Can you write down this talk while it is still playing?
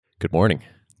Good morning.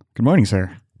 Good morning,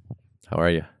 sir. How are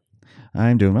you?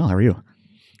 I'm doing well. How are you?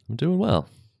 I'm doing well.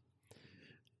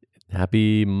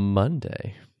 Happy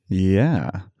Monday.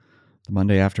 Yeah. The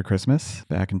Monday after Christmas,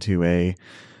 back into a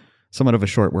somewhat of a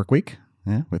short work week,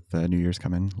 with New Year's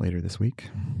coming later this week.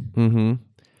 Mm-hmm.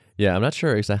 Yeah, I'm not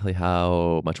sure exactly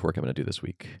how much work I'm going to do this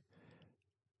week.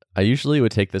 I usually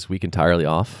would take this week entirely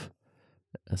off.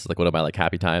 It's like one of my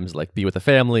happy times, be with the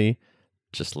family,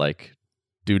 just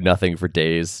do nothing for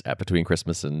days between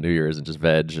Christmas and New Year's and just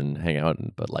veg and hang out.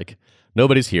 But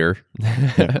nobody's here.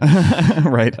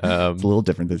 Right. It's a little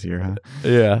different this year, huh?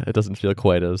 Yeah, it doesn't feel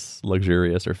quite as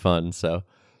luxurious or fun. So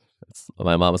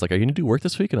my mom was like, "Are you going to do work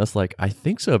this week?" And I was like, "I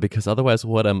think so, because otherwise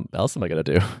what else am I going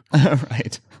to do?"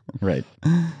 Right.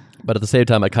 But at the same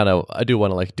time, I do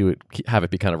want to do it, have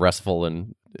it be kind of restful,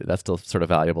 and that's still sort of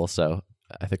valuable. So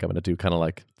I think I'm going to do kind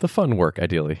of the fun work,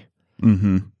 ideally.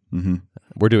 Mm-hmm. Mm-hmm.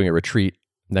 We're doing a retreat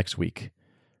next week,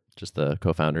 just the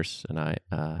co-founders and I,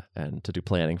 and to do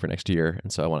planning for next year.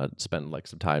 And so I want to spend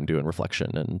some time doing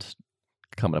reflection and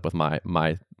coming up with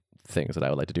my things that I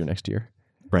would like to do next year.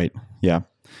 Right. Yeah.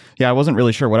 Yeah. I wasn't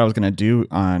really sure what I was going to do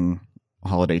on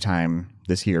holiday time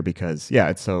this year because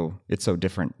it's so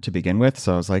different to begin with.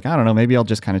 So I was like, I don't know, maybe I'll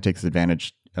just kind of take this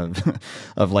advantage of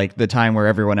the time where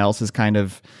everyone else is kind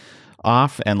of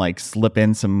off and slip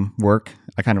in some work.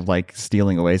 I kind of like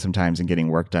stealing away sometimes and getting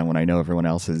work done when I know everyone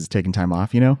else is taking time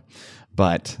off,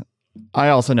 but I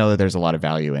also know that there's a lot of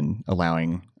value in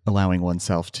allowing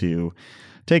oneself to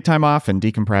take time off and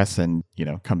decompress and,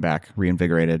 come back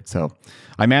reinvigorated. So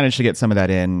I managed to get some of that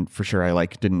in for sure. I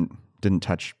didn't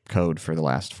touch code for the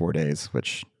last 4 days,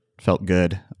 which felt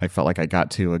good. I felt like I got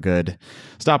to a good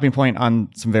stopping point on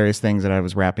some various things that I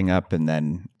was wrapping up. And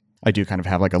then I do kind of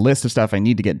have a list of stuff I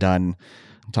need to get done.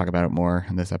 I'll talk about it more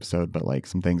in this episode, but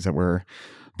some things that we're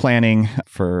planning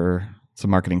for some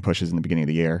marketing pushes in the beginning of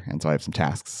the year. And so I have some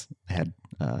tasks ahead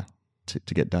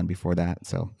to get done before that.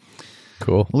 So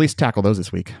cool. At least tackle those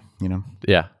this week,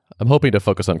 Yeah. I'm hoping to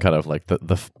focus on kind of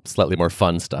the slightly more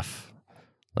fun stuff.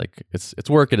 It's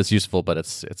work and it's useful, but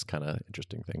it's kind of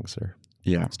interesting things or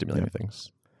stimulating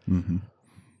things. Mm-hmm.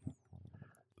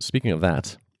 Speaking of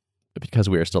that, because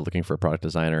we are still looking for a product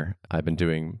designer, I've been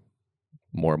doing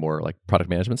more and more product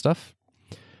management stuff.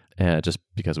 And just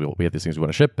because we have these things we want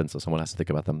to ship, and so someone has to think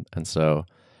about them. And so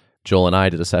Joel and I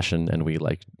did a session, and we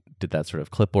did that sort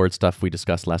of clipboard stuff we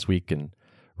discussed last week and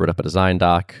wrote up a design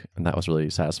doc, and that was really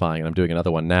satisfying. And I'm doing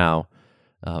another one now.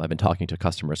 I've been talking to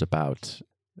customers about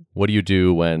what do you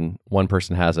do when one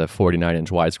person has a 49-inch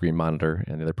widescreen monitor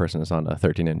and the other person is on a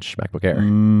 13-inch MacBook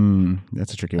Air.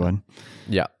 That's a tricky one.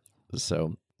 Yeah.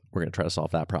 So we're going to try to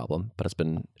solve that problem. But it's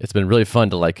been really fun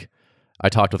to I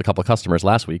talked with a couple of customers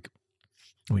last week.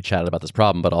 We chatted about this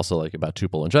problem, but also about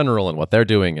Tuple in general and what they're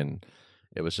doing. And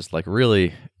it was just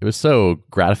really, it was so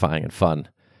gratifying and fun.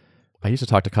 I used to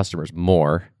talk to customers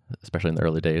more, especially in the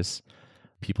early days.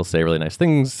 People say really nice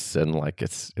things, and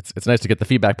it's nice to get the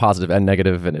feedback, positive and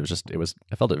negative. And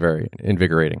I felt it very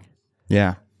invigorating.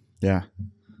 Yeah. Yeah.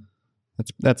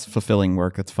 That's fulfilling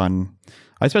work. That's fun.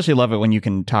 I especially love it when you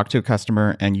can talk to a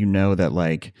customer and you know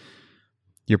that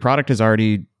your product is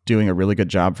already doing a really good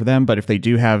job for them, but if they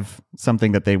do have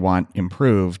something that they want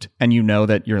improved and you know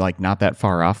that you're not that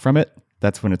far off from it,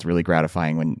 that's when it's really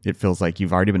gratifying, when it feels like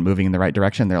you've already been moving in the right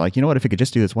direction. They're like, you know what, if you could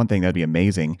just do this one thing, that'd be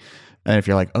amazing. And if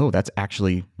you're like, oh, that's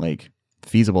actually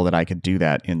feasible that I could do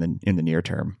that in the near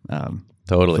term.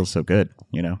 Totally. It feels so good,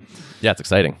 Yeah, it's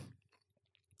exciting.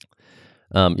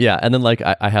 And then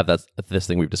I have this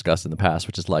thing we've discussed in the past,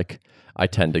 which is I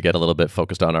tend to get a little bit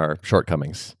focused on our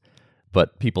shortcomings,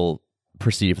 but people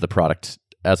perceive the product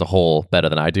as a whole better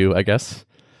than I do, I guess.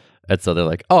 And so they're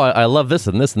like, oh, I love this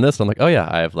and this and this. And I'm like, oh yeah,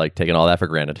 I've taken all that for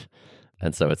granted.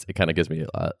 And so it kind of gives me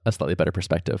a slightly better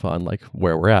perspective on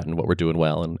where we're at and what we're doing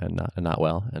well and not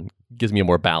well, and gives me a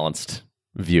more balanced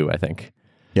view, I think.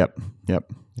 Yep.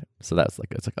 So that's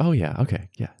oh yeah, okay,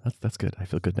 yeah, that's good. I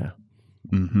feel good now.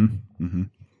 Mm-hmm. Mm-hmm.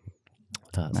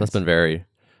 So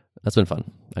that's been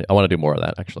fun. I want to do more of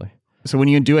that, actually. So when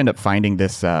you do end up finding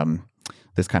this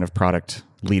this kind of product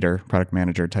leader, product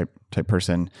manager type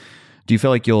person, do you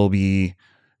feel like you'll be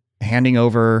handing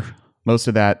over most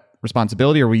of that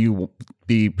responsibility, or will you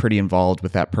be pretty involved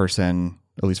with that person,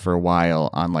 at least for a while,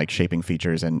 on shaping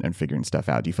features and figuring stuff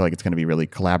out? Do you feel like it's going to be really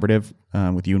collaborative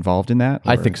with you involved in that?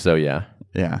 Or? I think so, yeah.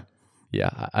 Yeah.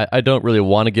 I don't really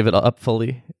want to give it up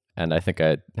fully, and I think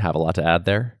I have a lot to add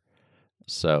there.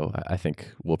 So I think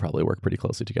we'll probably work pretty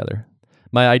closely together.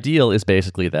 My ideal is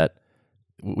basically that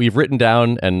we've written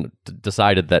down and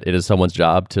decided that it is someone's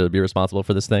job to be responsible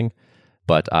for this thing,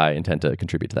 but I intend to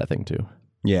contribute to that thing too.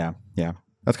 Yeah.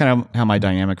 That's kind of how my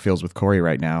dynamic feels with Corey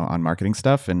right now on marketing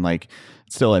stuff, and like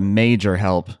it's still a major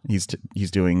help. He's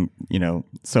doing,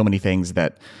 so many things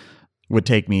that would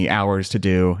take me hours to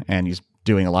do, and he's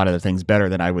doing a lot of the things better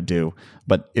than I would do.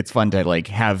 But it's fun to like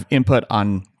have input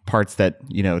on parts that,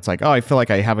 it's like, oh, I feel like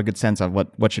I have a good sense of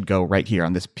what should go right here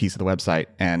on this piece of the website.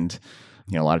 And,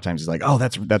 a lot of times he's like, oh,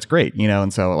 that's great.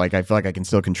 And so like, I feel like I can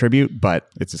still contribute, but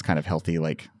it's this kind of healthy,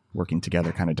 like working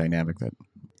together kind of dynamic that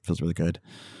feels really good.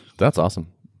 That's awesome.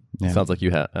 Yeah. Sounds like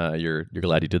you're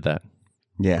glad you did that.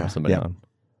 Yeah. Somebody Yeah. on.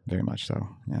 Very much so.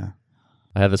 Yeah.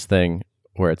 I have this thing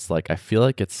where it's like, I feel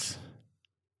like it's,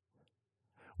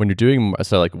 when you're doing,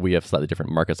 so like we have slightly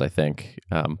different markets, I think,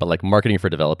 but like marketing for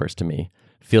developers to me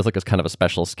feels like it's kind of a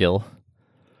special skill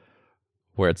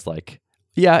where it's like,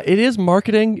 yeah, it is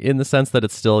marketing in the sense that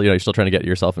it's still, you're still trying to get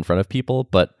yourself in front of people,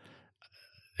 but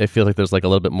it feels like there's like a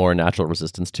little bit more natural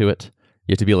resistance to it.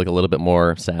 You have to be like a little bit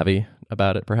more savvy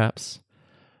about it, perhaps.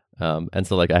 And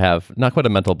so like I have not quite a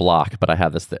mental block, but I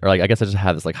have this, or like I guess I just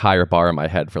have this like higher bar in my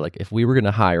head for like, if we were going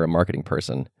to hire a marketing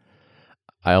person,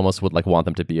 I almost would like want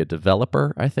them to be a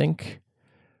developer, I think,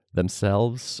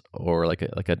 themselves, or like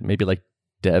a maybe like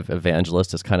dev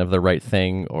evangelist is kind of the right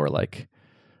thing, or like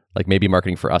maybe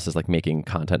marketing for us is like making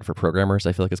content for programmers.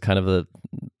 I feel like it's kind of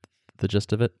the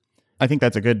gist of it. I think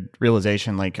that's a good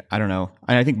realization. Like, I don't know.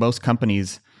 I think most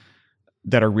companies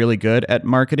that are really good at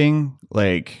marketing,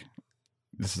 like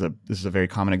this is a very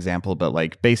common example, but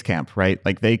like Basecamp, right?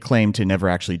 Like they claim to never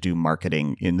actually do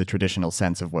marketing in the traditional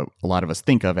sense of what a lot of us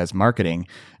think of as marketing,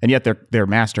 and yet they're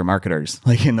master marketers,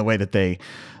 like in the way that they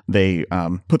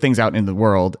put things out in the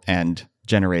world and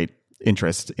generate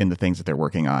interest in the things that they're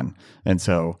working on. And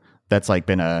so that's like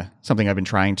been something I've been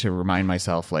trying to remind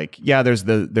myself, like, yeah, there's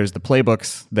the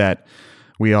playbooks that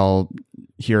we all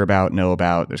hear about, know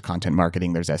about. There's content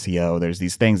marketing, there's SEO, there's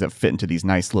these things that fit into these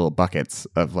nice little buckets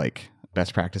of like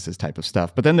best practices type of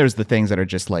stuff. But then there's the things that are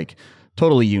just like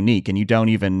totally unique, and you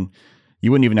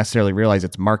wouldn't even necessarily realize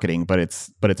it's marketing, but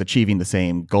it's achieving the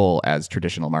same goal as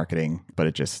traditional marketing, but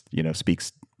it just,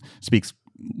 speaks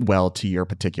well to your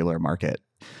particular market.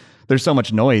 There's so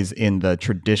much noise in the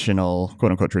traditional,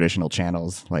 quote unquote, traditional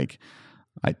channels. Like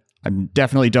I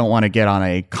definitely don't want to get on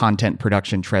a content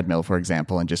production treadmill, for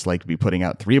example, and just like be putting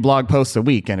out 3 blog posts a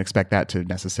week and expect that to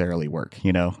necessarily work.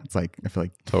 It's like, I feel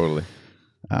like Totally.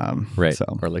 Right. So,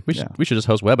 or like we should just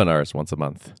host webinars once a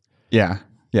month. Yeah.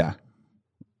 Yeah.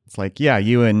 It's like, yeah,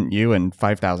 you and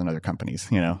 5,000 other companies,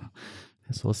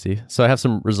 So we'll see. So I have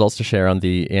some results to share on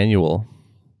the annual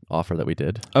offer that we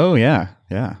did. Oh yeah.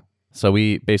 Yeah. So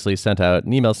we basically sent out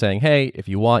an email saying, hey, if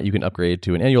you want, you can upgrade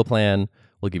to an annual plan.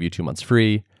 We'll give you 2 months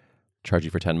free, charge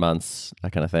you for 10 months,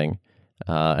 that kind of thing.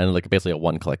 And like basically a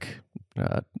one-click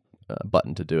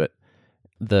button to do it.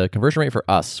 The conversion rate for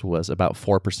us was about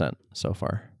 4% so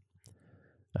far,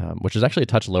 which is actually a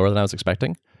touch lower than I was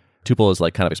expecting. Tuple is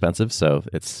like kind of expensive, so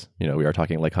it's, we are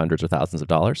talking like hundreds or thousands of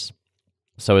dollars.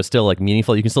 So it's still like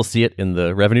meaningful. You can still see it in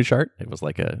the revenue chart. It was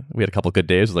like we had a couple good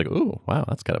days. It was like, ooh, wow,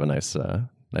 that's kind of a nice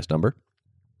number.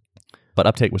 But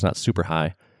uptake was not super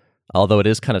high, although it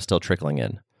is kind of still trickling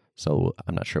in. So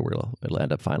I'm not sure where it'll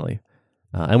end up finally.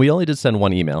 And we only did send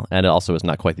one email, and it also is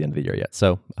not quite the end of the year yet.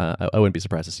 So I wouldn't be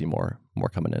surprised to see more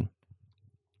coming in.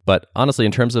 But honestly,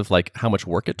 in terms of like how much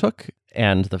work it took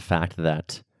and the fact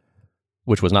that,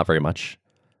 which was not very much,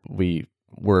 we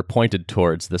were pointed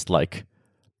towards this like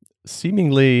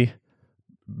seemingly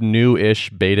new-ish,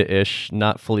 beta-ish,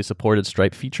 not fully supported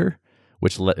Stripe feature,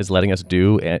 which is letting us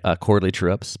do quarterly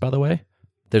true-ups, by the way.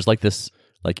 There's like this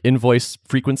like invoice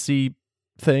frequency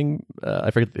thing. I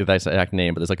forget the exact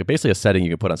name, but there's like basically a setting you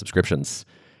can put on subscriptions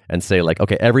and say like,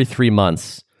 okay, every 3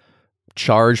 months,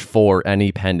 charge for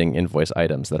any pending invoice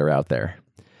items that are out there.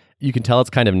 You can tell it's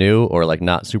kind of new or like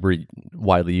not super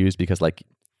widely used because like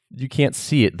you can't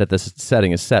see it that this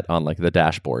setting is set on like the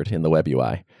dashboard in the web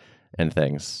UI and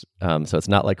things. So it's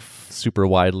not like super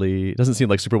widely, it doesn't seem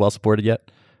like super well supported yet.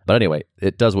 But anyway,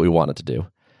 it does what we want it to do.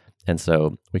 And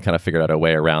so we kind of figured out a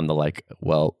way around the like,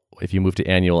 well, if you move to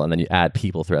annual and then you add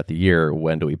people throughout the year,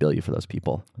 when do we bill you for those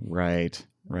people? Right.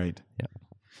 Yeah.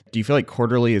 Do you feel like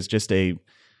quarterly is just in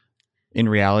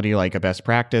reality, like a best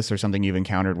practice or something you've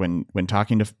encountered when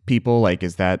talking to people? Like,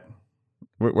 is that,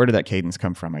 where did that cadence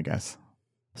come from, I guess?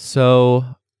 So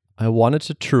I wanted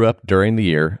to true up during the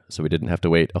year, so we didn't have to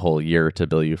wait a whole year to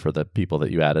bill you for the people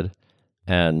that you added.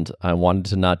 And I wanted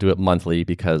to not do it monthly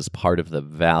because part of the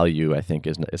value, I think,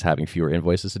 is having fewer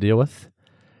invoices to deal with.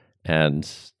 And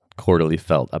quarterly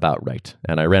felt about right.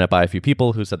 And I ran it by a few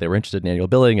people who said they were interested in annual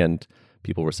billing, and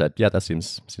people were said, yeah, that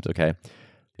seems okay.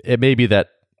 It may be that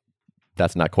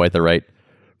that's not quite the right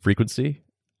frequency.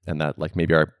 and that like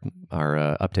maybe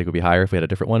our uptake would be higher if we had a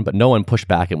different one. But no one pushed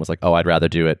back and was like, "Oh, I'd rather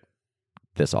do it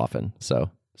this often." So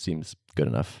seems good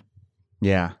enough.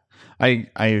 Yeah.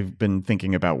 I've been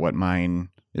thinking about what mine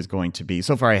is going to be.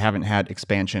 So far, I haven't had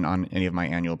expansion on any of my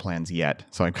annual plans yet.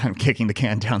 So I'm kind of kicking the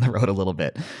can down the road a little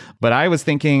bit. But I was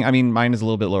thinking, I mean, mine is a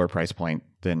little bit lower price point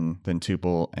than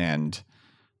Tuple. And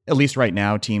at least right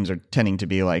now, teams are tending to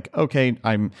be like, okay,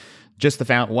 I'm just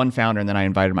the one founder, and then I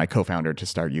invited my co-founder to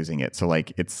start using it. So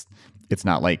like it's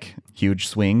not like huge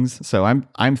swings. So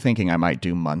I'm thinking I might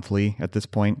do monthly at this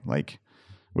point, like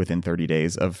within 30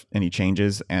 days of any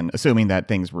changes, and assuming that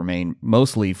things remain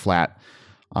mostly flat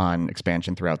on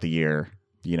expansion throughout the year.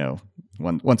 You know,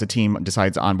 once a team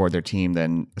decides to onboard their team,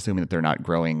 then assuming that they're not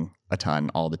growing a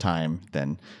ton all the time,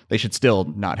 then they should still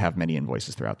not have many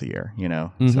invoices throughout the year, you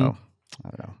know? Mm-hmm. So I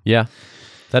don't know. Yeah,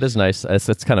 that is nice.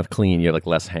 It's kind of clean. You have like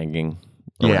less hanging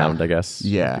around, I guess.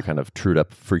 Yeah. You're kind of trued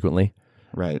up frequently.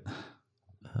 Right.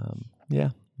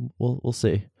 Yeah, we'll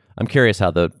see. I'm curious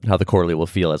how the quarterly will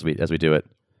feel as we do it.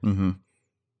 Mm-hmm. And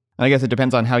I guess it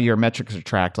depends on how your metrics are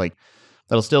tracked. Like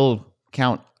that'll still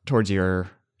count towards your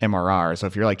MRR. So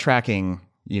if you're like tracking,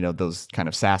 you know, those kind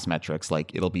of SaaS metrics,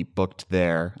 like it'll be booked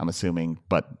there, I'm assuming,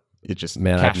 but it just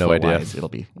I have no idea. It'll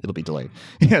be delayed.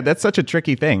 Yeah, that's such a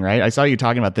tricky thing, right? I saw you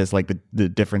talking about this, like the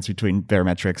difference between their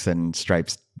metrics and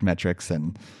Stripe's metrics,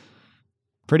 and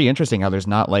pretty interesting how there's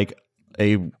not like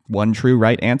a one true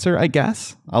right answer, I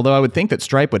guess. Although I would think that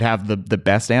Stripe would have the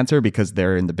best answer because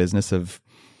they're in the business of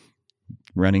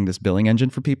running this billing engine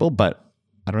for people, but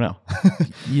I don't know.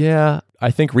 Yeah,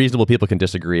 I think reasonable people can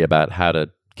disagree about how to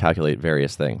calculate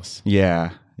various things. Yeah.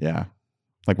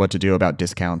 Like what to do about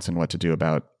discounts and what to do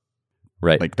about,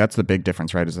 right? Like that's the big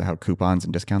difference, right? Is how coupons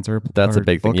and discounts are. That's a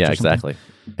big thing. Yeah, exactly.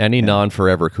 Any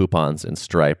non-forever coupons in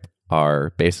Stripe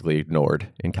are basically ignored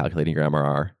in calculating your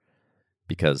MRR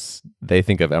because they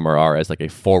think of MRR as like a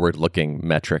forward-looking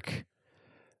metric.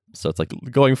 So it's like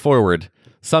going forward,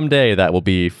 someday that will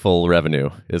be full revenue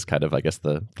is kind of, I guess,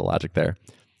 the logic there.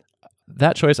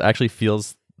 That choice actually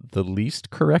feels the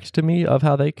least correct to me of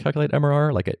how they calculate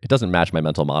MRR. Like it doesn't match my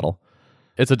mental model.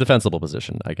 It's a defensible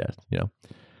position, I guess, you know.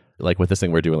 Like with this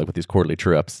thing we're doing, like with these quarterly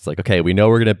true-ups, it's like, okay, we know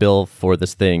we're going to bill for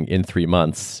this thing in 3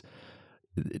 months.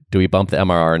 Do we bump the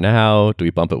MRR now? Do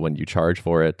we bump it when you charge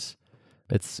for it?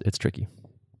 It's tricky.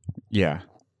 Yeah.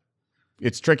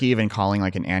 It's tricky even calling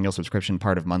like an annual subscription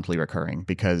part of monthly recurring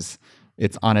because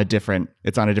it's on a different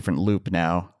loop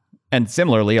now. And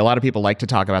similarly, a lot of people like to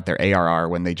talk about their ARR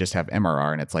when they just have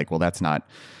MRR, and it's like, well,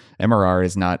 MRR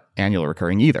is not annual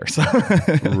recurring either. So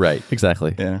right,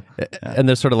 exactly. Yeah. And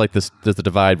there's sort of like this, there's a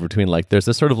divide between like, there's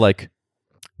this sort of like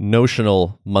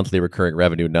notional monthly recurring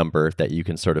revenue number that you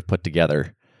can sort of put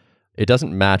together. It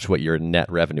doesn't match what your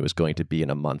net revenue is going to be in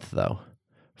a month though,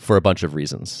 for a bunch of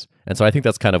reasons. And so I think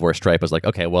that's kind of where Stripe is like,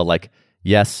 okay, well, like,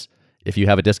 yes, if you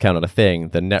have a discount on a thing,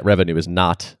 the net revenue is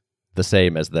not the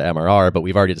same as the MRR,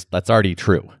 but that's already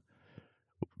true.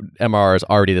 MRR is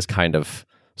already this kind of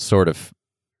sort of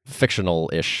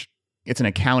fictional-ish. It's an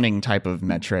accounting type of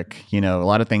metric. You know, a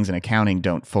lot of things in accounting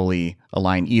don't fully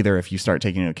align either if you start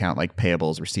taking into account like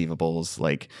payables, receivables,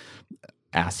 like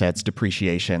assets,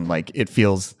 depreciation. Like it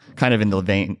feels kind of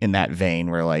in that vein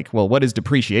where like, well, what is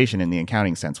depreciation in the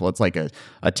accounting sense? Well, it's like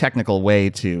a technical way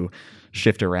to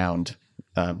shift around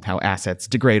how assets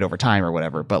degrade over time or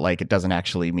whatever, but like it doesn't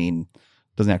actually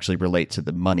relate to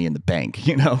the money in the bank,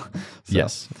 you know? So,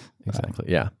 yes,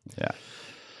 exactly. Yeah. Yeah.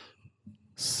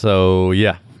 So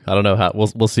yeah, I don't know how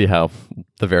we'll see how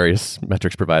the various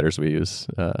metrics providers we use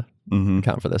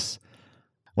account for this.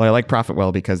 Well, I like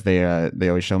Profitwell because they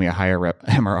always show me a higher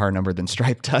MRR number than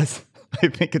Stripe does. I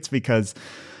think it's because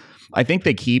I think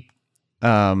they keep,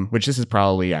 which this is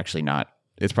probably actually not.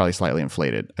 It's probably slightly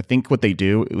inflated. I think what they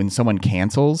do when someone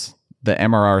cancels, the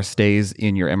MRR stays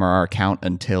in your MRR count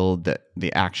until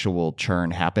the actual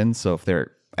churn happens. So if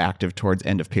they're active towards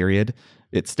end of period,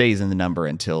 it stays in the number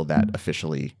until that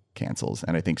officially cancels.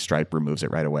 And I think Stripe removes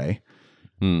it right away.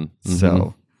 Mm-hmm.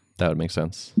 So that would make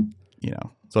sense. You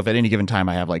know, so if at any given time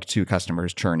I have like 2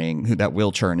 customers churning that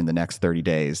will churn in the next 30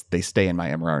 days, they stay in my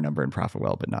MRR number in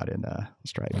Profitwell, but not in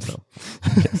Stripe. So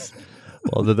yes.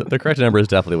 Well, the correct number is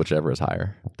definitely whichever is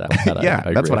higher. Yeah,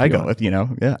 that's what I go with, you know?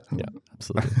 Yeah. Yeah,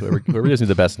 absolutely. Whoever gives me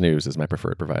the best news is my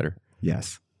preferred provider.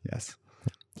 Yes.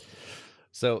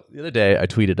 So the other day I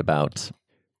tweeted about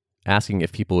asking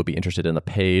if people would be interested in a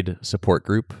paid support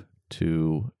group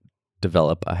to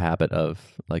develop a habit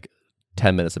of like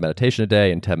 10 minutes of meditation a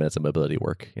day and 10 minutes of mobility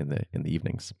work in the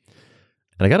evenings.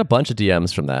 And I got a bunch of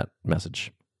DMs from that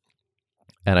message.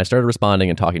 And I started responding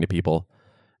and talking to people.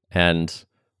 And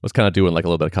was kind of doing like a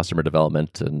little bit of customer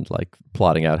development and like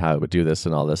plotting out how I would do this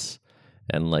and all this.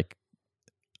 And like,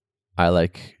 I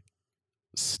like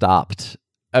stopped.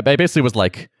 I basically was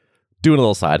like doing a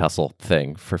little side hustle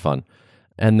thing for fun.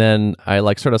 And then I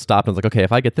like sort of stopped and was like, okay,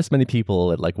 if I get this many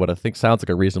people at like what I think sounds like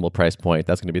a reasonable price point,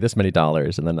 that's going to be this many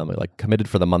dollars. And then I'm like committed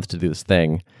for the month to do this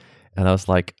thing. And I was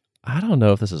like, I don't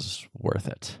know if this is worth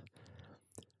it.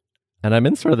 And I'm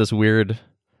in sort of this weird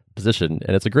position,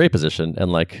 and it's a great position.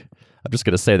 And like, I'm just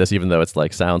going to say this, even though it's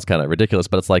like sounds kind of ridiculous,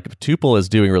 but it's like Tuple is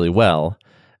doing really well.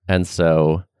 And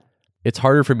so it's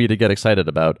harder for me to get excited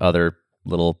about other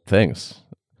little things.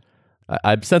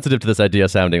 I'm sensitive to this idea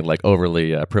sounding like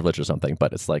overly privileged or something,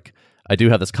 but it's like I do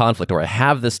have this conflict where I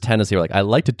have this tendency where like I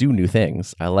like to do new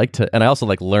things. I also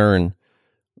like learn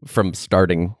from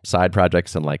starting side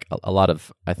projects, and like a lot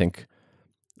of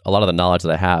the knowledge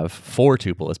that I have for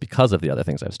Tuple is because of the other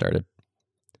things I've started.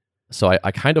 So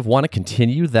I kind of want to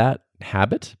continue that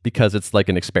habit because it's like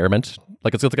an experiment,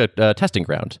 like it's like a testing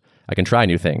ground. I can try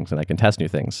new things and I can test new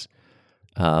things,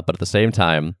 but at the same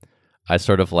time, I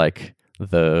sort of like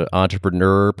the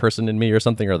entrepreneur person in me or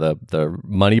something, or the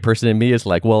money person in me is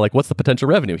like, well, like what's the potential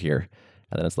revenue here?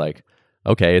 And then it's like,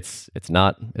 okay, it's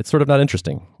sort of not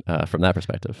interesting from that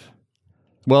perspective.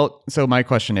 Well, so my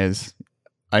question is,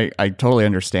 I totally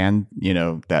understand,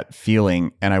 that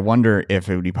feeling, and I wonder if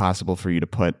it would be possible for you to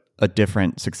put a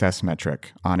different success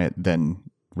metric on it than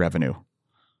revenue.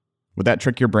 Would that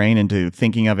trick your brain into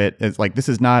thinking of it as like, this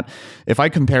is not, if I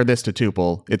compare this to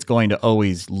Tuple, it's going to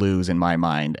always lose in my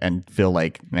mind and feel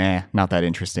like, not that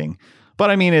interesting.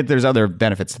 But I mean, there's other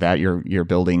benefits to that. You're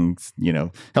building,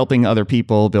 helping other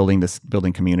people, building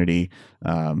community,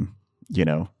 whatever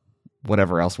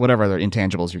other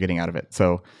intangibles you're getting out of it.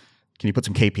 So can you put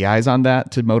some KPIs on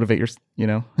that to motivate your.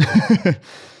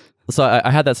 So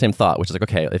I had that same thought, which is like,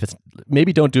 okay, if it's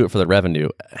maybe don't do it for the revenue.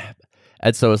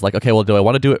 And so it's like, okay, well, do I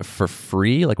want to do it for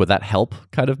free? Like, would that help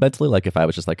kind of mentally? Like if I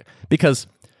was just like, because,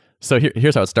 so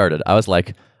here's how it started. I was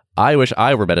like, I wish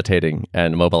I were meditating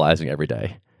and mobilizing every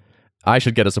day. I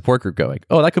should get a support group going.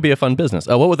 Oh, that could be a fun business.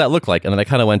 Oh, what would that look like? And then I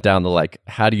kind of went down the like,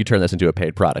 how do you turn this into a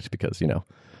paid product? Because,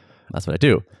 that's what I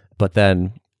do. But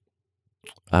then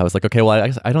I was like, okay,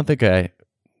 well, I don't think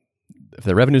if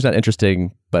the revenue's not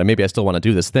interesting, but maybe I still want to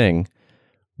do this thing,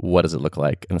 what does it look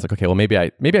like? And it's like, okay, well, maybe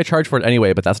I charge for it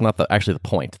anyway, but that's not actually the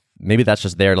point. Maybe that's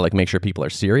just there to like make sure people are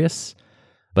serious.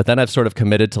 But then I've sort of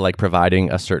committed to like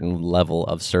providing a certain level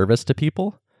of service to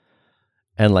people.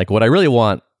 And like what I really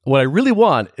want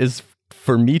is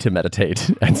for me to meditate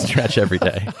and stretch every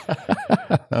day.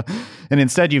 And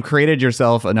instead you've created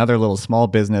yourself another little small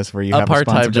business where you have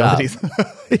part-time responsibilities.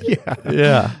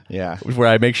 Yeah. Where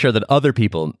I make sure that other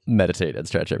people meditate and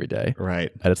stretch every day.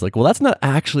 Right. And it's like, well, that's not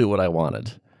actually what I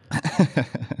wanted.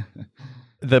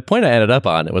 The point I ended up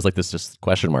on, it was like this just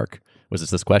question mark, was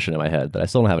just this question in my head that I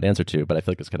still don't have an answer to, but I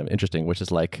feel like it's kind of interesting, which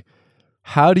is like,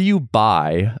 how do you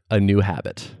buy a new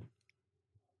habit?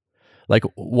 Like,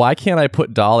 why can't I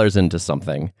put dollars into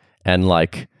something and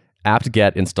like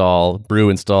apt-get install, brew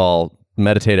install,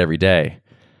 meditate every day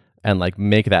and like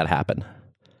make that happen?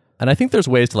 And I think there's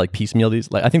ways to like piecemeal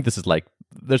these. Like, I think this is like,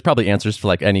 there's probably answers for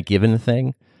like any given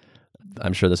thing.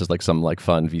 I'm sure this is like some like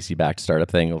fun VC-backed startup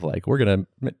thing of like, we're going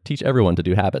to teach everyone to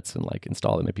do habits and like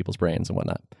install them in people's brains and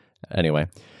whatnot. Anyway,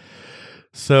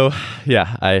 so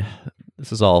yeah,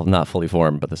 this is all not fully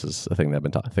formed, but this is a thing that I've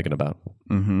been thinking about.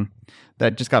 Mm-hmm.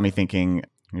 That just got me thinking,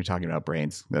 you're talking about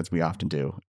brains, as we often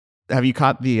do. Have you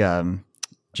caught the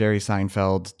Jerry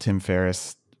Seinfeld, Tim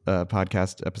Ferriss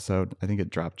podcast episode? I think it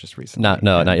dropped just recently.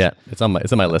 Not yet. It's on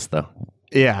my list though.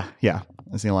 Yeah.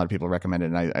 I've seen a lot of people recommend it,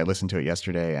 and I listened to it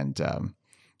yesterday. And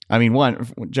I mean,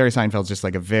 Jerry Seinfeld's just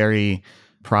like a very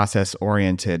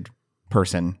process-oriented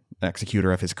person,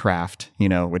 executor of his craft,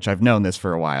 which I've known this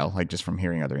for a while, like just from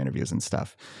hearing other interviews and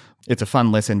stuff. It's a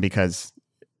fun listen because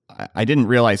I didn't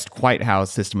realize quite how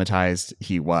systematized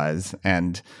he was.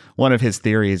 And one of his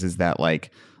theories is that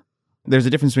like there's a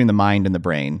difference between the mind and the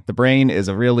brain. The brain is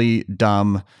a really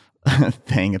dumb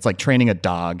thing. It's like training a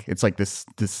dog. It's like this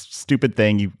stupid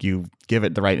thing. You give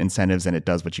it the right incentives and it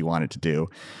does what you want it to do.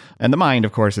 And the mind,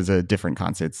 of course, is a different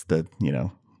concept. It's the,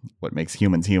 what makes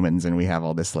humans, and we have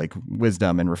all this like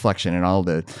wisdom and reflection and all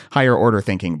the higher order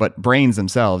thinking. But brains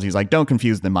themselves, he's like, don't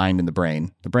confuse the mind and the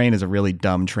brain. The brain is a really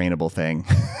dumb, trainable thing.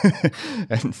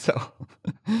 And so,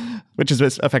 which is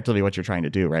effectively what you're trying to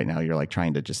do right now. You're like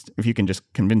trying to if you can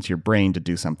just convince your brain to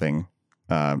do something,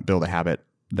 build a habit,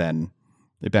 then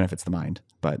it benefits the mind.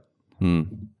 But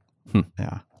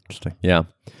yeah. Interesting. Yeah.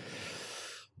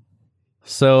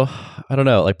 So I don't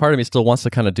know, like part of me still wants to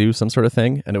kind of do some sort of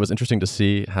thing. And it was interesting to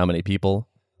see how many people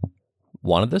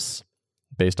wanted this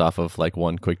based off of like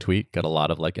one quick tweet got a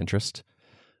lot of like interest.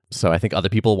 So I think other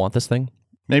people want this thing.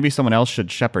 Maybe someone else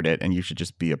should shepherd it and you should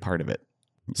just be a part of it.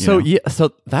 So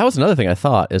so that was another thing I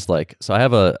thought is like, so I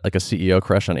have a CEO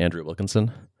crush on Andrew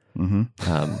Wilkinson,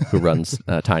 who runs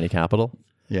Tiny Capital.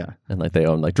 Yeah. And like they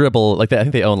own like Dribble, like I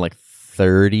think they own like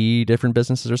 30 different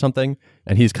businesses or something.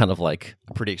 And he's kind of like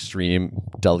a pretty extreme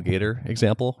delegator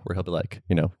example where he'll be like,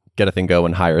 get a thing go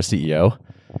and hire a CEO.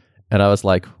 And I was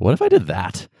like, what if I did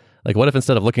that? Like, what if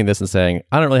instead of looking at this and saying,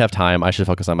 I don't really have time, I should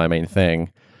focus on my main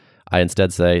thing, I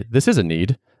instead say, this is a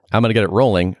need. I'm going to get it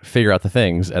rolling, figure out the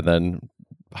things, and then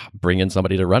bring in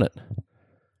somebody to run it.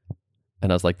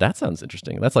 And I was like, that sounds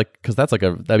interesting. That's like, because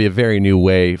that'd be a very new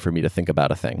way for me to think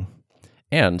about a thing.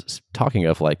 And talking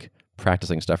of like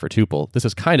practicing stuff for Tuple, this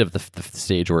is kind of the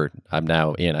stage where I'm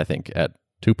now in, I think, at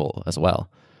Tuple as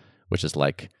well, which is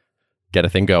like, get a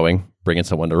thing going, bring in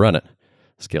someone to run it,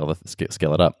 scale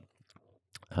it up.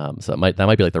 So that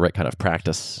might be like the right kind of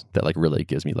practice that like really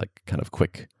gives me like kind of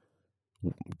quick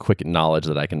knowledge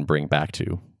that I can bring back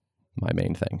to my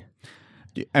main thing.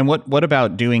 And what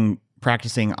about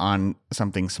practicing on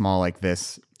something small like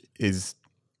this? Is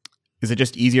it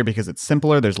just easier because it's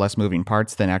simpler? There's less moving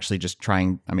parts than actually just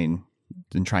trying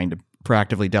to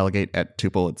proactively delegate at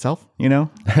Tuple itself,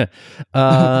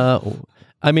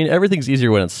 I mean, everything's easier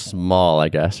when it's small, I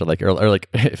guess, or like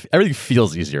everything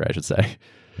feels easier, I should say.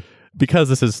 Because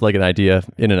this is like an idea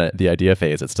the idea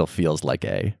phase, it still feels like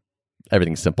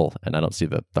everything's simple, and I don't see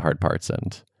the hard parts,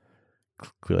 and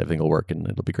clearly everything will work and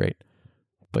it'll be great.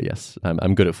 But yes,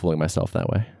 I'm good at fooling myself that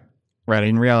way. Right.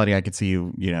 In reality, I could see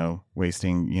you,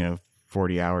 wasting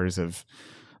 40 hours of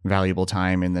valuable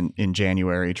time in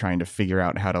January trying to figure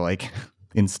out how to like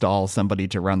install somebody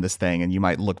to run this thing, and you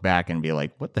might look back and be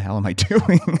like, what the hell am I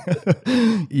doing?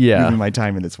 Yeah, using my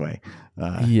time in this way.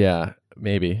 Yeah,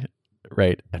 maybe.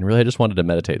 Right. And really, I just wanted to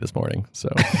meditate this morning. So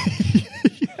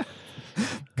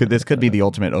this could be the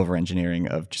ultimate over-engineering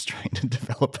of just trying to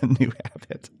develop a new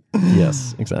habit.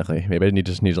 Yes, exactly. Maybe I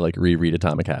just need to like reread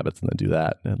Atomic Habits and then do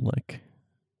that and like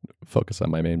focus on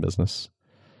my main business.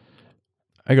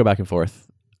 I go back and forth.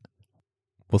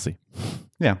 We'll see.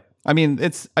 Yeah. I mean,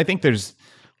 I think there's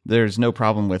no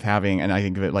problem with having, and I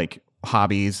think of it like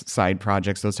hobbies, side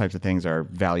projects, those types of things are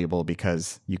valuable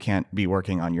because you can't be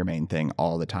working on your main thing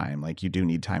all the time. Like you do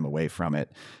need time away from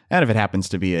it. And if it happens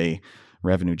to be a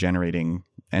revenue generating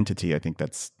entity, I think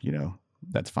that's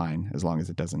fine as long as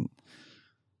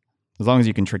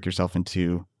you can trick yourself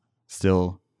into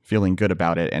still feeling good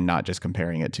about it and not just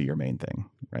comparing it to your main thing.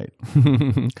 Right.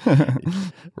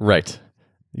 Right.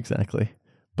 Exactly.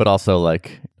 But also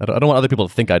like, I don't want other people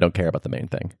to think I don't care about the main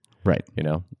thing. Right.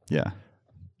 Yeah.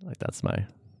 Like that's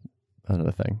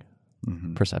another thing.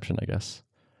 Mm-hmm. Perception, I guess.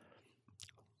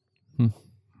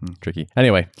 Tricky.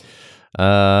 Anyway,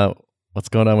 what's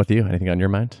going on with you? Anything on your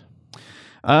mind?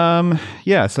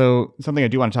 Yeah. So something I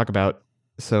do want to talk about.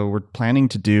 So we're planning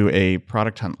to do a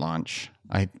product hunt launch.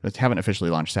 I haven't officially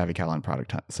launched SavvyCal on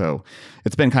Product Hunt. So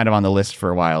it's been kind of on the list for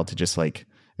a while to just like,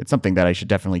 it's something that I should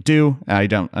definitely do. I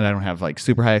don't have like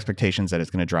super high expectations that it's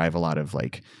going to drive a lot of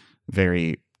like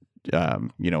very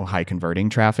high converting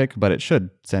traffic, but it should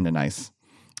send a nice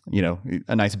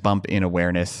bump in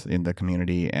awareness in the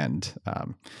community. And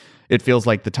it feels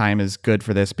like the time is good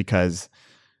for this because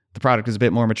the product is a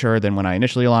bit more mature than when I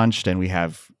initially launched, and we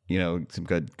have some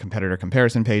good competitor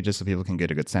comparison pages so people can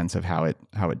get a good sense of how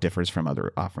it differs from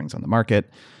other offerings on the market.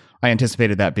 I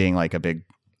anticipated that being like a big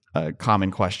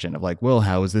common question of like, well,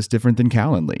 how is this different than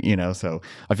Calendly? So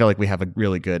I feel like we have a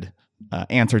really good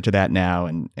answer to that now,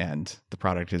 and the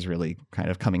product is really kind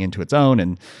of coming into its own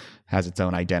and has its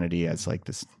own identity as like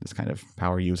this kind of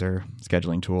power user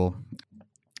scheduling tool.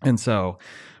 And so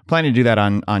planning to do that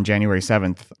on January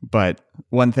 7th. But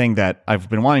one thing that I've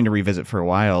been wanting to revisit for a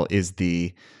while is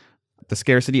the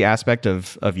scarcity aspect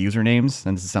of usernames.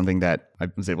 And this is something that I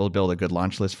was able to build a good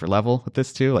launch list for Level with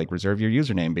this too, like reserve your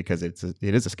username because it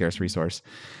is a scarce resource.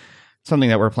 Something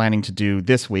that we're planning to do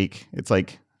this week. It's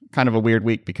like kind of a weird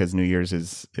week because New Year's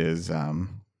is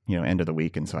end of the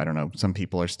week. And so I don't know, some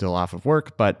people are still off of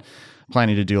work, but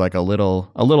planning to do like a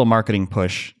little marketing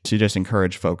push to just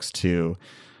encourage folks to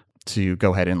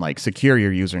go ahead and like secure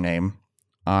your username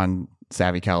on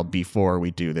SavvyCal before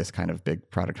we do this kind of big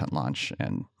product hunt launch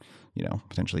and,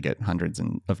 potentially get hundreds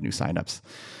of new signups.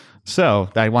 So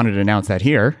I wanted to announce that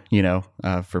here,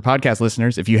 for podcast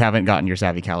listeners, if you haven't gotten your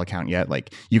SavvyCal account yet,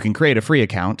 like you can create a free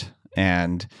account,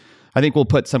 and I think we'll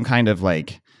put some kind of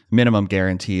like minimum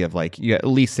guarantee of like at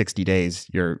least 60 days,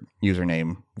 your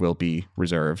username will be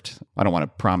reserved. I don't want to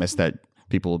promise that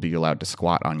people will be allowed to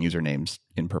squat on usernames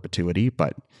in perpetuity,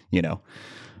 but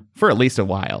for at least a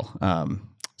while.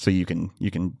 So you can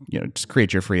just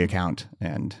create your free account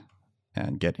and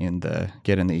get in the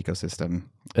ecosystem.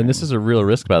 And this is a real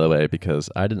risk, by the way, because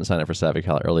I didn't sign up for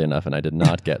SavvyCal early enough, and I did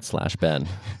not get /Ben.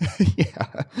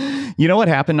 Yeah. You know what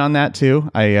happened on that too?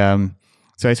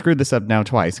 So I screwed this up now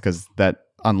twice because that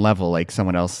on level, like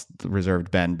someone else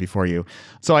reserved Ben before you.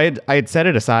 So I had set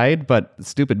it aside, but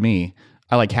stupid me,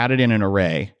 I like had it in an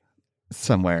array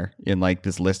somewhere in like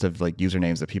this list of like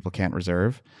usernames that people can't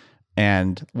reserve.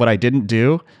 And what I didn't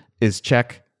do is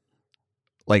check,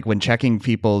 like when checking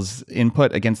people's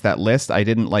input against that list, I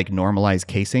didn't like normalize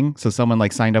casing. So someone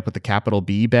like signed up with the capital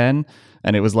B Ben,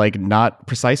 and it was like not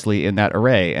precisely in that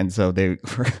array. And so they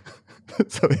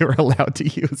were allowed to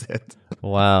use it.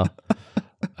 Wow.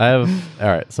 All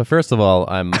right. So first of all,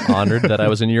 I'm honored that I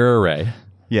was in your array.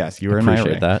 Yes, you were in my array.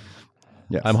 Appreciate that.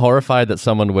 Yes. I'm horrified that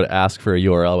someone would ask for a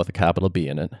URL with a capital B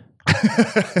in it.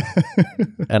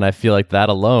 And I feel like that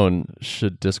alone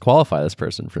should disqualify this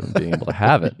person from being able to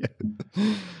have it.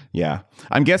 Yeah.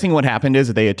 I'm guessing what happened is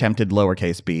that they attempted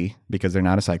lowercase b because they're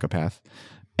not a psychopath.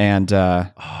 And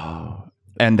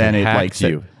then it like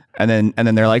you. And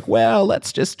then they're like, well,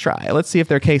 let's just try. Let's see if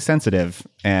they're case sensitive.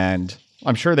 And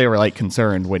I'm sure they were like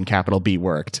concerned when capital B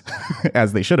worked,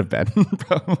 as they should have been.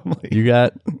 Probably. You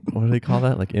got, what do they call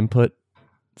that? Like input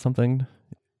something?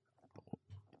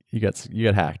 You got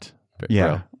hacked.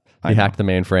 Yeah. You hacked the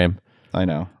mainframe. I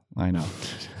know.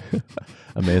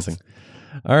 Amazing.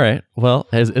 All right. Well,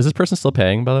 is this person still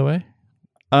paying, by the way?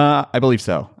 I believe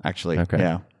so, actually. Okay.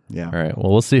 Yeah. All right.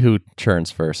 Well, we'll see who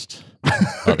churns first.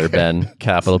 Other Ben,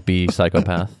 capital B,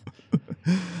 psychopath.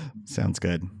 Sounds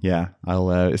good. Yeah.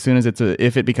 I'll as soon as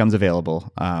if it becomes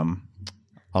available, I'll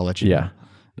let you know.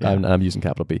 Yeah. I'm using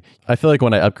capital B. I feel like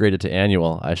when I upgraded to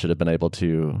annual, I should have been able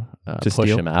to push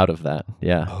steal? him out of that.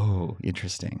 Yeah. Oh,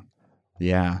 interesting.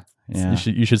 Yeah.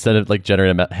 You should send it like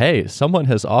generate a hey, someone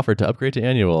has offered to upgrade to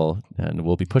annual, and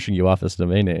we'll be pushing you off this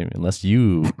domain name unless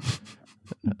you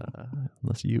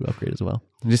upgrade as well.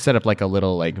 Just set up like a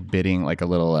little like bidding, like a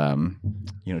little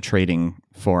trading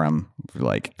forum.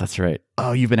 Like that's right.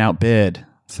 Oh, you've been outbid.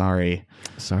 Sorry.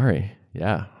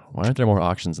 Yeah. Why aren't there more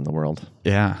auctions in the world?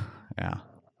 Yeah.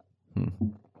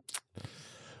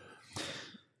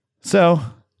 So,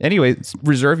 anyway,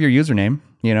 reserve your username.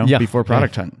 Before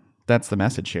Product Hunt. That's the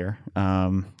message here.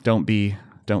 Don't be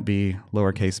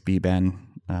lowercase b Ben,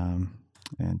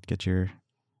 and get your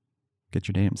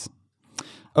names.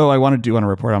 Oh, I want to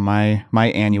report on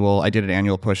my annual. I did an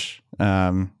annual push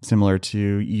similar to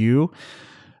you,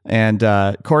 and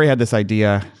Corey had this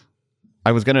idea.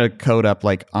 I was going to code up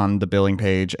like on the billing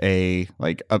page a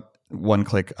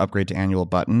one-click upgrade to annual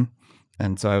button,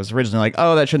 and so I was originally like,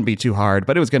 oh, that shouldn't be too hard,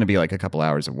 but it was going to be like a couple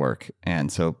hours of work,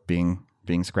 and so being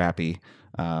scrappy,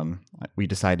 we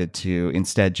decided to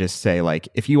instead just say like,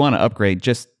 if you want to upgrade,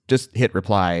 just hit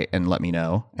reply and let me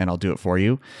know, and I'll do it for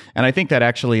you. And I think that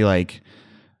actually like.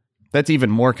 That's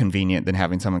even more convenient than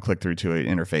having someone click through to an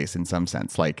interface in some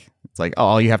sense. Like it's like, oh,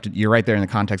 all you have to, you're right there in the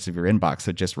context of your inbox,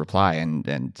 so just reply and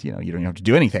you don't even have to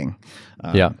do anything.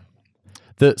 Yeah.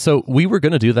 So we were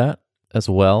going to do that as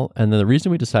well, and then the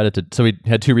reason we decided to, so we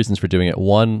had two reasons for doing it.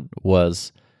 One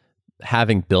was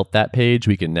having built that page,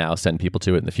 we can now send people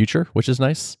to it in the future, which is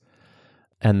nice.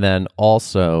 And then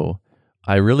also,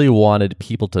 I really wanted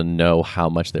people to know how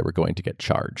much they were going to get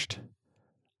charged,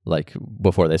 like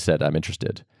before they said, I'm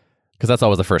interested. Because that's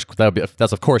always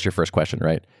that's of course your first question,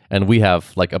 right? And we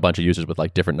have like a bunch of users with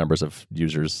like different numbers of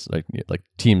users, like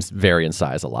teams vary in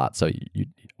size a lot. So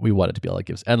we wanted to be able to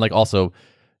give, and like also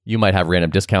you might have random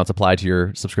discounts applied to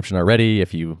your subscription already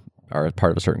if you are a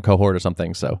part of a certain cohort or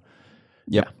something. So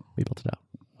yeah, we built it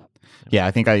out. Yeah,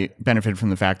 I think I benefited from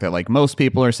the fact that like most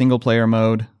people are single player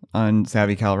mode on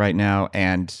SavvyCal right now,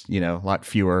 and a lot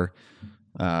fewer.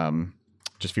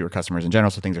 Just fewer customers in general,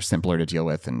 so things are simpler to deal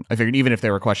with. And I figured even if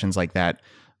there were questions like that,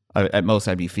 at most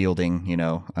I'd be fielding,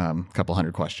 a couple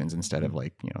hundred questions instead of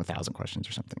like 1,000 questions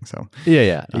or something. So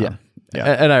yeah.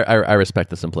 And I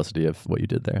respect the simplicity of what you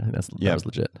did there. I think that was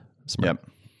legit. Smart.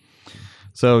 Yep.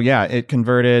 So yeah, it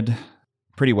converted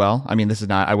pretty well. I mean, this is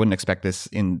not. I wouldn't expect this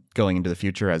in going into the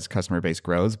future as customer base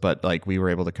grows, but like we were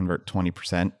able to convert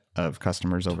 20% of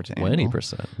customers over to annual.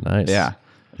 20%. Nice.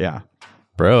 Yeah.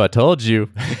 Bro, I told you.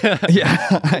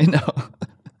 Yeah, I know.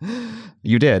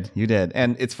 You did.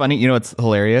 And it's funny, it's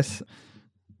hilarious.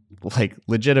 Like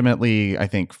legitimately, I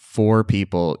think 4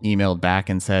 people emailed back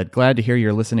and said, glad to hear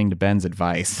you're listening to Ben's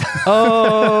advice.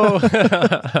 Oh,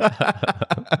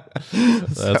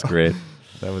 that's great.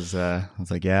 That was, I was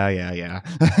like, yeah.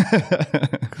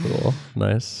 Cool.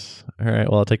 Nice. All right.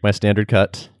 Well, I'll take my standard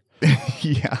cut.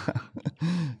 Yeah.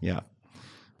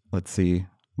 Let's see.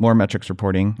 More metrics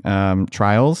reporting.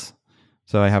 Trials.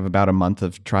 So I have about a month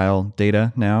of trial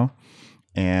data now.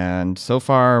 And so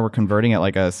far, we're converting at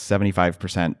like a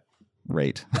 75%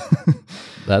 rate.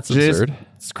 That's absurd.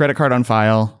 It's credit card on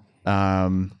file.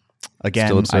 Again,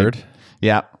 still absurd.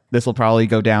 Yeah, this will probably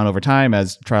go down over time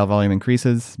as trial volume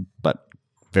increases, but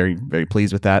very, very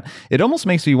pleased with that. It almost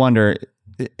makes me wonder,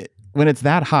 when it's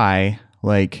that high,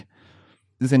 like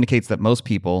this indicates that most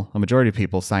people, a majority of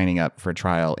people signing up for a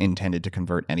trial intended to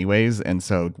convert anyways, and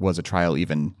so was a trial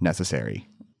even necessary?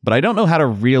 But I don't know how to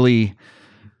really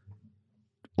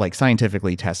like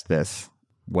scientifically test this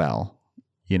well,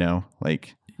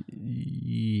 like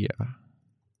Yeah.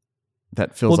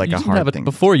 that feels like a hard thing.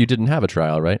 Before you didn't have a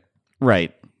trial, right?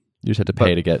 Right. You just had to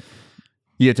pay to get.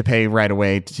 You had to pay right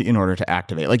away in order to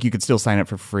activate. Like you could still sign up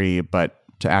for free, but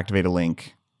to activate a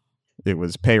link, it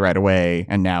was pay right away.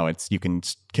 And now you can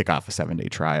kick off a 7-day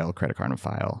trial, credit card on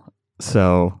file.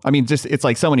 So, I mean, it's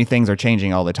like so many things are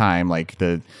changing all the time. Like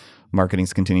the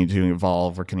marketing's continuing to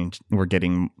evolve. We're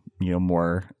getting,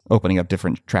 more opening up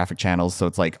different traffic channels. So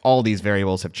it's like all these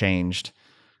variables have changed.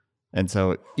 And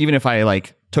so even if I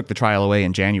like took the trial away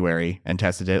in January and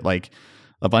tested it, like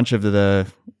a bunch of the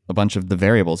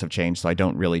variables have changed. So I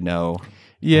don't really know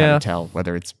how to tell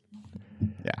whether it's,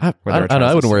 I don't know.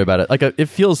 I wouldn't worry about it. Like it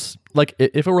feels like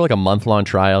if it were like a month-long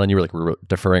trial and you were like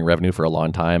deferring revenue for a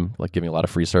long time, like giving a lot of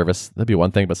free service, that'd be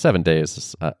one thing. But 7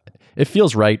 days, it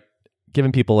feels right.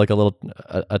 Giving people like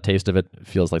a taste of it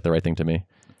feels like the right thing to me.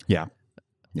 Yeah.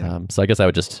 So I guess I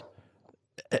would just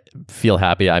feel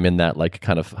happy. I'm in that like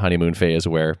kind of honeymoon phase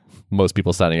where most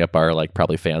people signing up are like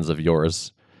probably fans of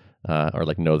yours, or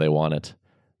like know they want it,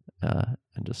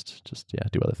 and just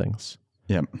do other things.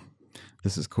 Yeah.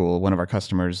 This is cool. One of our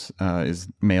customers is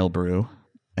Mail Brew.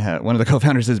 One of the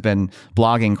co-founders has been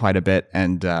blogging quite a bit,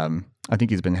 and I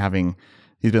think he's been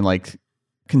like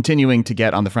continuing to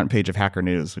get on the front page of Hacker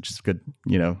News, which is good,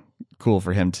 cool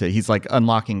for him to. He's like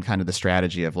unlocking kind of the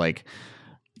strategy of like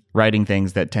writing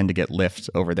things that tend to get lift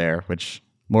over there, which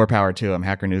more power to him.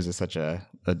 Hacker News is such a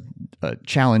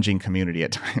challenging community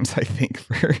at times, I think.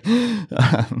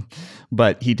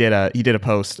 But he did a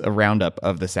post, a roundup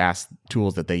of the SaaS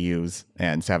tools that they use,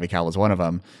 and SavvyCal was one of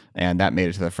them, and that made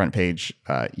it to the front page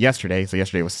yesterday. So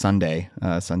yesterday was Sunday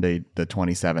the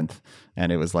 27th,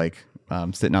 and it was like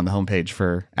sitting on the homepage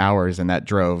for hours, and that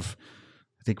drove.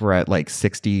 I think we're at like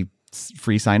 60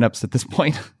 free signups at this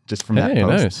point, just from that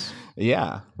post. Nice.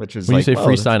 Yeah, which is when you say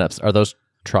free signups, are those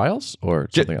trials or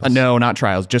something else? No, not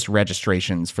trials, just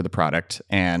registrations for the product.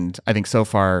 And I think so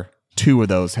far, 2 of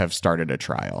those have started a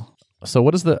trial. So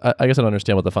what is I guess I don't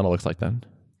understand what the funnel looks like then.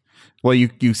 Well,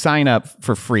 you sign up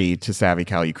for free to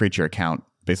SavvyCal. You create your account,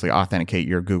 basically authenticate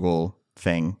your Google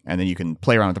thing, and then you can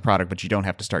play around with the product, but you don't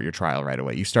have to start your trial right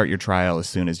away. You start your trial as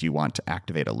soon as you want to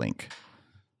activate a link.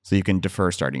 So you can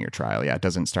defer starting your trial. Yeah, it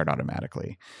doesn't start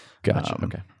automatically. Gotcha.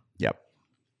 Okay. Yep.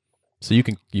 So you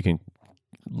can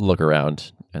look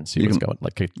around and see what's going,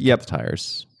 like kick the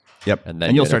tires. Yep. And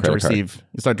then you'll start to receive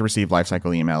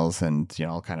lifecycle emails, and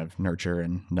I'll kind of nurture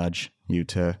and nudge you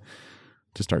to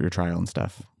start your trial and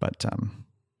stuff. But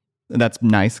that's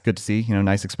nice. Good to see.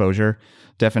 Nice exposure.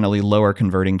 Definitely lower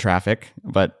converting traffic,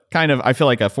 but kind of I feel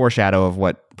like a foreshadow of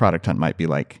what Product Hunt might be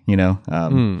like.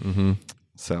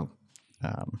 So.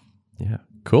 Yeah.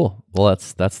 Cool. Well,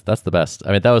 that's the best.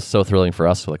 I mean, that was so thrilling for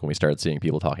us. Like when we started seeing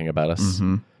people talking about us.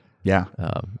 Mm-hmm. Yeah.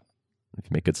 If you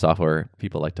make good software,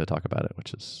 people like to talk about it,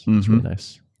 which is really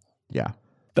nice. Yeah.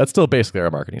 That's still basically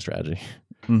our marketing strategy.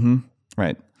 Mm-hmm.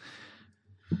 Right.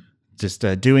 Just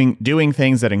doing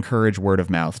things that encourage word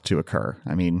of mouth to occur.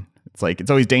 I mean,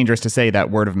 it's always dangerous to say that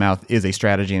word of mouth is a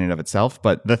strategy in and of itself,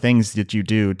 but the things that you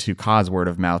do to cause word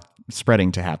of mouth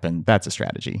spreading to happen, that's a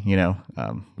strategy,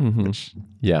 which,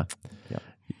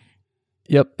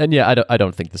 Yep. And I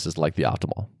don't think this is like the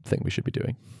optimal thing we should be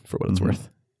doing for what it's worth.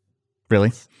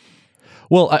 Really?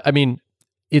 Well, I mean,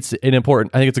 I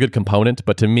think it's a good component,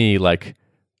 but to me, like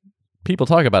people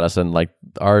talk about us and like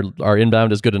our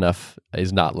inbound is good enough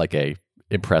is not like a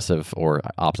impressive or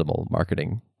optimal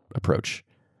marketing approach.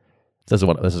 This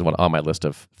is one on my list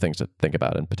of things to think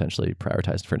about and potentially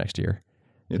prioritize for next year.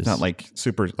 It's not like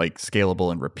super like scalable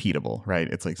and repeatable, right?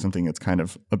 It's like something that's kind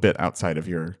of a bit outside of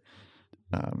your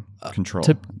control,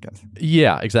 I guess.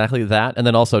 Yeah, exactly that. And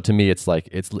then also to me, it's like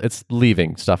it's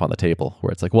leaving stuff on the table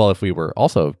where it's like, well, if we were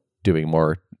also doing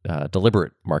more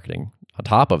deliberate marketing on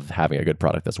top of having a good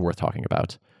product that's worth talking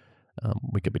about,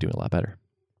 we could be doing a lot better.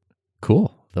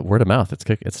 Cool. The word of mouth, it's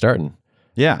starting.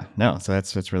 Yeah, no, so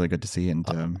that's really good to see. And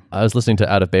I was listening to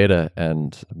Out of Beta,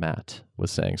 and Matt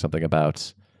was saying something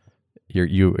about you're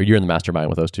in the mastermind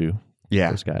with those two,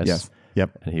 those guys. Yes.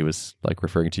 Yep. And he was like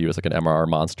referring to you as like an MRR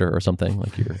monster or something.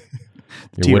 Like you're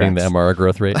You're winning the T-Rex. MRR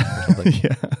growth rate or something.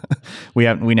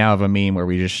 Yeah, we now have a meme where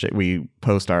we just we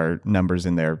post our numbers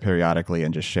in there periodically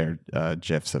and just share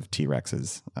gifs of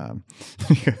T-Rexes.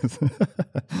 Because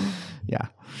yeah,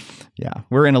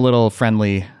 we're in a little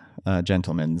friendly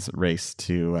gentleman's race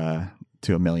to a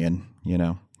million.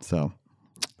 So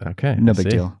Okay. no big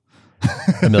deal.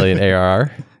 $1 million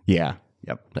ARR. Yeah.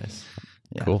 Yep. Nice.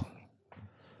 Yeah. Cool.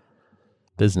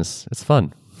 Business. It's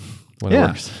fun when it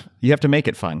works. You have to make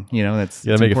it fun. That's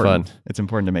You gotta make it important. fun. It's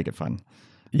important to make it fun.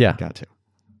 Yeah. Got to.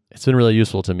 It's been really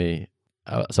useful to me.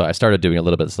 So I started doing a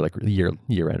little bit of like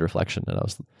year-end reflection, and I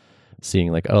was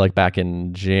seeing like back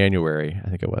in January, I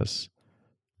think it was,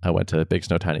 I went to Big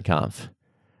Snow Tiny Conf,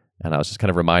 and I was just kind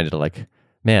of reminded of like,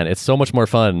 man, it's so much more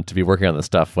fun to be working on this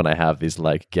stuff when I have these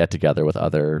like get together with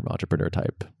other entrepreneur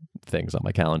type things on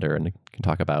my calendar and can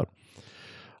talk about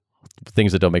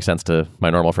things that don't make sense to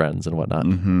my normal friends and whatnot.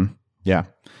 Mm-hmm. Yeah.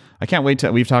 I can't wait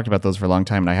we've talked about those for a long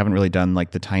time, and I haven't really done like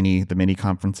the mini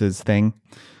conferences thing,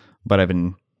 but I've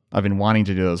been wanting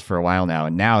to do those for a while now.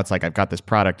 And now it's like, I've got this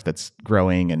product that's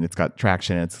growing and it's got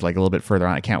traction. It's like a little bit further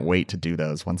on. I can't wait to do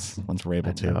those once we're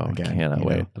able to again. I cannot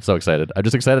wait. I'm so excited. I'm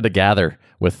just excited to gather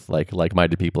with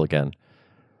like-minded people again.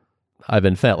 I've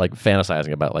been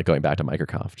fantasizing about like going back to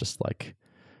MicroConf. Just like,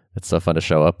 it's so fun to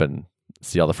show up and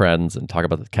see all the friends and talk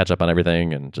about catch up on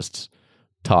everything and just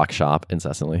talk shop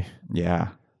incessantly. Yeah.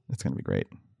 It's going to be great.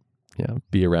 Yeah.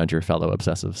 Be around your fellow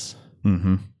obsessives.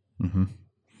 Mm-hmm. Mm-hmm.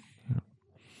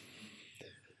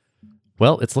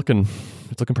 Well, it's looking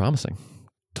promising.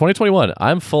 2021,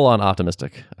 I'm full on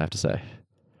optimistic, I have to say.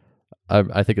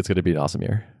 I think it's going to be an awesome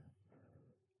year.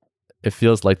 It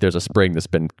feels like there's a spring that's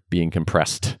been being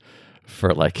compressed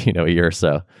for like, a year or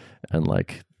so. And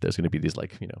like, there's going to be these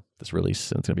like, this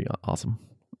release, and it's going to be awesome.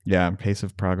 Yeah. Pace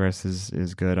of progress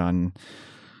is good on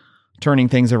turning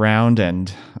things around.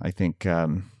 And I think,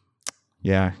 there's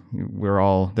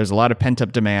a lot of pent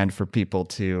up demand for people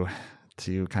to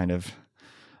kind of,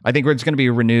 I think it's going to be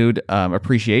a renewed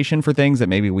appreciation for things that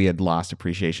maybe we had lost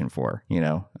appreciation for,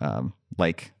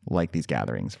 like these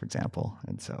gatherings, for example.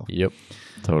 And so, yep,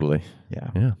 totally.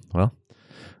 Yeah. Well,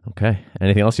 okay.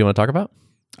 Anything else you want to talk about?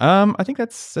 I think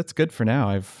that's good for now.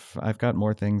 I've got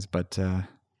more things, but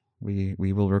we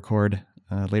will record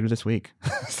later this week.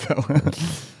 So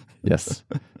yes.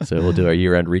 So we'll do our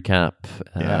year-end recap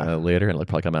later, and it'll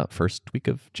probably come out first week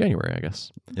of January, I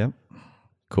guess. Yep.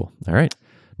 Cool. All right.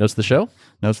 Notes of the show?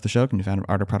 Notes of the show can be found at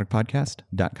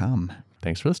artofproductpodcast.com.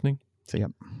 Thanks for listening. See ya.